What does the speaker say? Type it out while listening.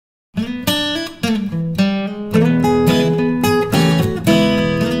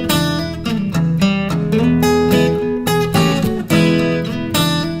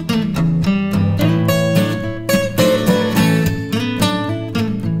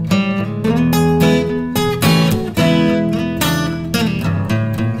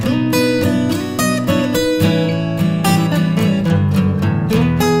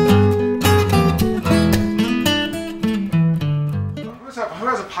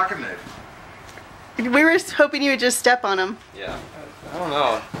pocket knife. We were hoping you would just step on them. Yeah. I don't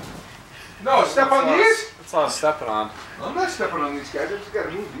know. No, step on these? That's all I'm stepping on. I'm not stepping on these guys. I just got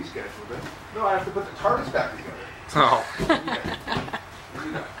to move these guys a little bit. No, I have to put the TARDIS back together. Oh.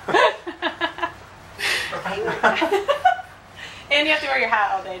 And you have to wear your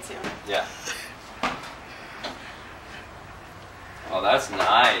hat all day too. Yeah. Oh, that's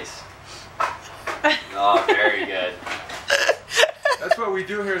nice. Oh, very good. That's what we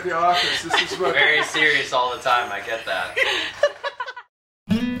do here at the office. This is what. Very serious all the time. I get that.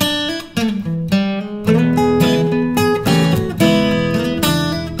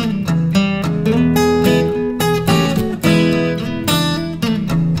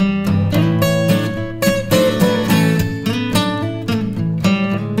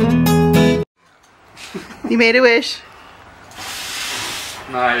 You made a wish.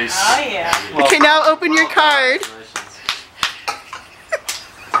 Nice. Oh yeah. You can now open your card.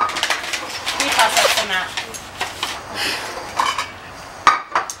 We toss up some that.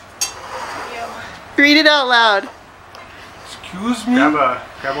 Read it out loud. Excuse me?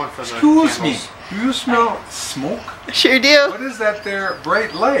 Grab one for the Excuse me. candles. Do you smell smoke? Sure do. What is that there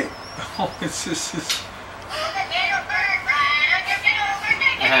bright light? Oh, it's just...